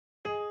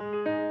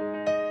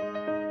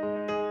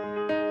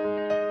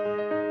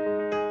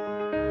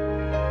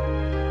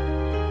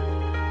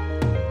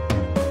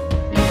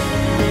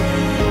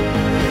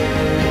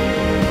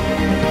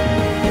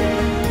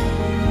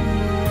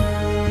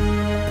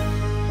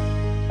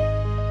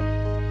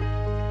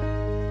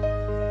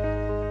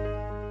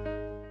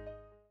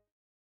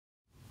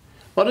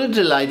What a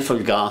delightful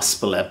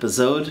gospel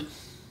episode.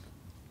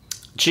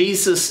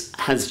 Jesus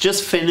has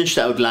just finished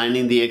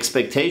outlining the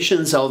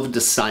expectations of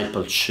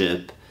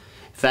discipleship.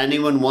 If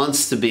anyone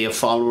wants to be a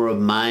follower of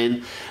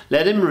mine,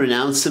 let him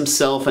renounce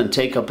himself and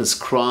take up his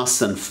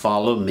cross and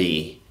follow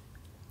me.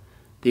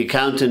 The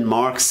account in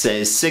Mark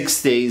says,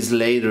 6 days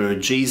later,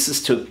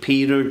 Jesus took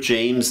Peter,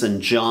 James,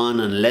 and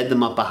John and led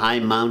them up a high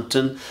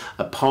mountain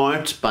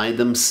apart by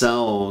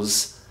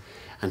themselves,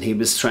 and he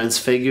was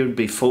transfigured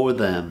before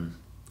them.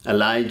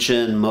 Elijah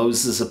and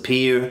Moses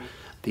appear,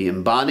 the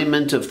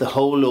embodiment of the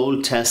whole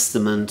Old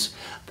Testament,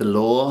 the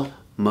law,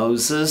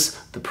 Moses,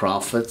 the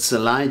prophets,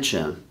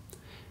 Elijah.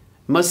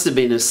 It must have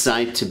been a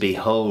sight to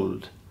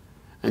behold.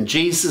 And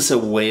Jesus,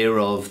 aware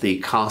of the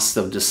cost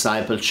of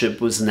discipleship,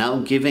 was now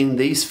giving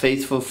these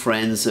faithful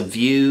friends a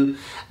view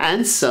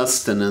and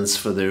sustenance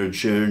for their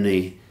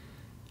journey.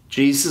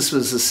 Jesus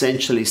was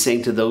essentially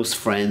saying to those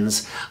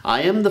friends,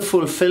 I am the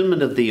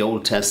fulfillment of the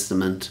Old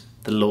Testament,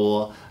 the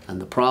law,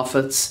 and the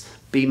prophets.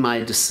 Be my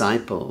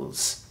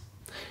disciples.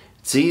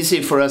 It's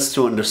easy for us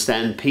to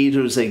understand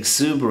Peter's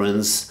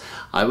exuberance.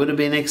 I would have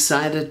been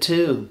excited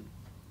too.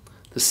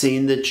 The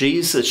scene that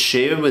Jesus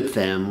shared with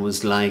them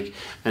was like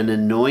an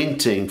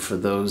anointing for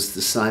those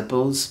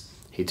disciples.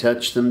 He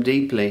touched them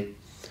deeply.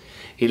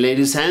 He laid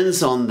his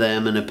hands on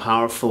them in a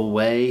powerful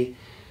way.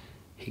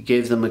 He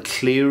gave them a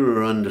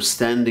clearer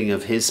understanding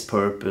of his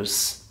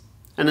purpose,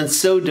 and in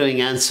so doing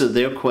answered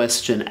their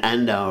question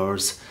and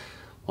ours,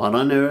 what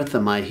on earth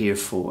am I here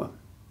for?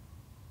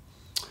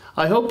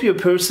 I hope your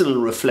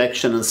personal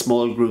reflection and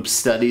small group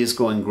study is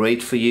going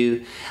great for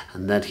you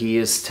and that he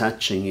is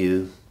touching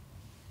you.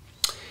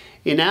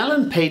 In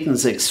Alan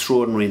Paton's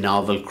extraordinary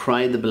novel,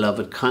 Cry the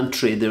Beloved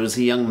Country, there is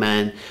a young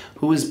man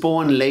who was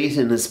born late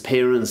in his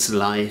parents'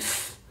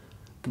 life.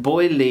 The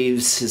boy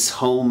leaves his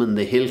home in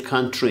the hill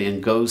country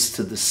and goes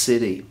to the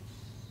city.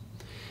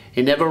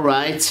 He never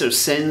writes or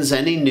sends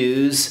any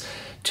news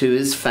to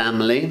his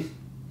family.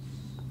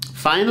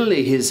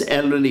 Finally, his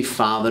elderly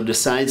father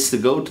decides to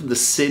go to the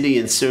city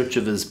in search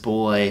of his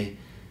boy.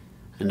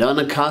 And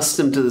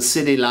unaccustomed to the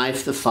city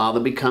life, the father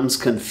becomes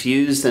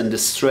confused and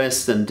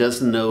distressed and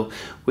doesn't know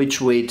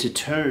which way to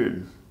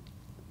turn.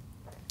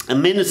 A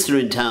minister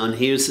in town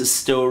hears his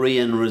story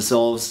and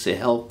resolves to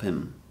help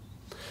him.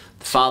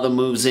 The father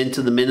moves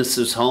into the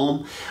minister's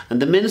home, and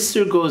the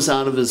minister goes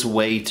out of his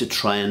way to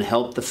try and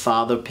help the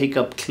father pick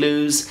up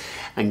clues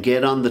and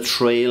get on the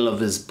trail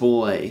of his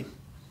boy.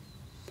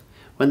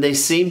 When they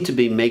seem to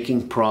be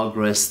making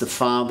progress, the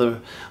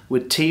father,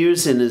 with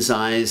tears in his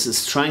eyes,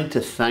 is trying to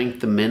thank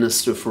the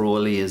minister for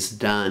all he has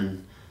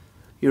done.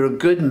 You're a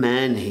good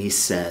man, he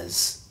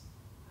says.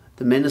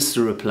 The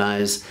minister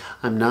replies,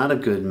 I'm not a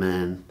good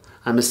man.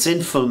 I'm a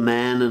sinful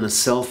man and a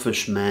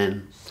selfish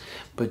man.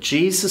 But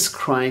Jesus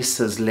Christ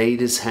has laid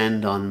his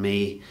hand on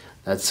me.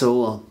 That's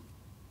all.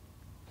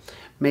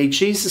 May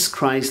Jesus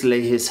Christ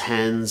lay his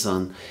hands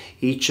on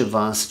each of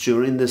us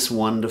during this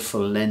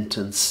wonderful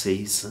Lenten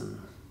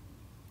season.